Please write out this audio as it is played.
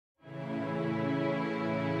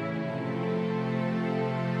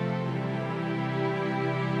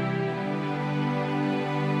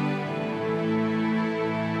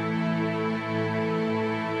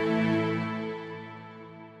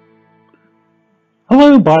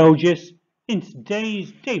Hello biologists, in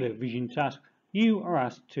today's daily revision task you are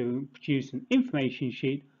asked to produce an information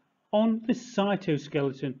sheet on the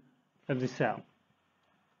cytoskeleton of the cell.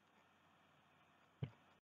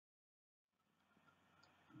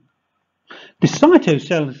 The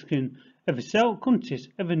cytoskeleton of a cell consists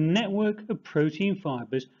of a network of protein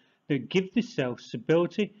fibres that give the cell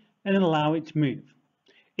stability and allow it to move.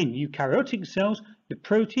 In eukaryotic cells, the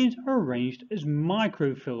proteins are arranged as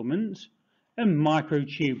microfilaments and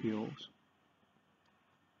microtubules.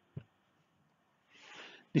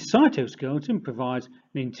 The cytoskeleton provides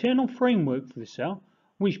an internal framework for the cell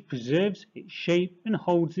which preserves its shape and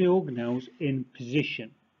holds the organelles in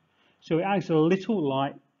position. So it acts a little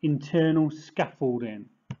like internal scaffolding.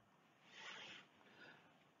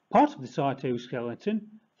 Part of the cytoskeleton,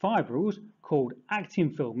 fibrils called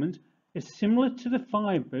actin filaments, are similar to the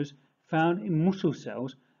fibres found in muscle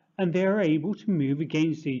cells, and they are able to move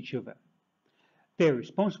against each other. They are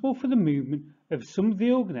responsible for the movement of some of the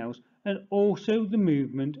organelles and also the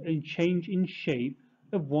movement and change in shape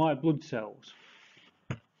of white blood cells.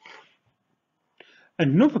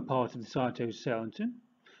 Another part of the cytoskeleton,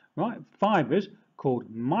 fibres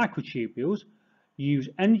called microtubules, use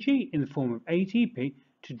energy in the form of ATP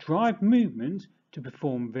to drive movements to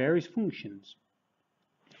perform various functions.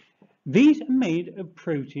 These are made of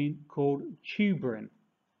protein called tuberin.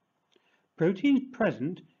 Proteins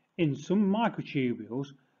present in some microtubules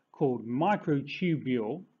called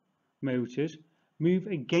microtubule motors move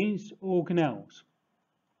against organelles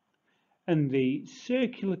and the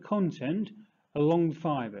circular content along the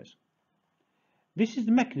fibres. This is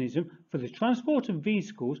the mechanism for the transport of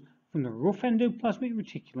vesicles from the rough endoplasmic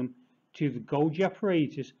reticulum to the Golgi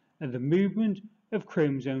apparatus and the movement of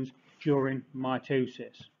chromosomes during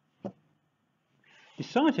mitosis. The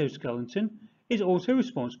cytoskeleton is also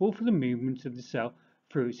responsible for the movement of the cell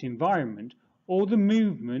through its environment or the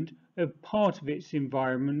movement of part of its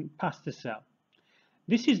environment past the cell.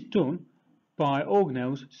 This is done by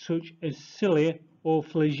organelles such as cilia or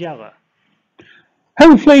flagella.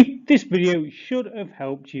 Hopefully this video should have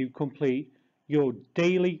helped you complete your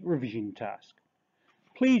daily revision task.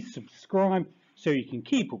 Please subscribe so you can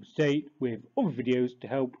keep up to date with other videos to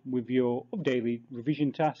help with your daily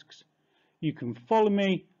revision tasks. You can follow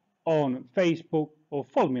me on Facebook or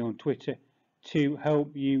follow me on Twitter to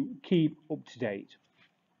help you keep up to date.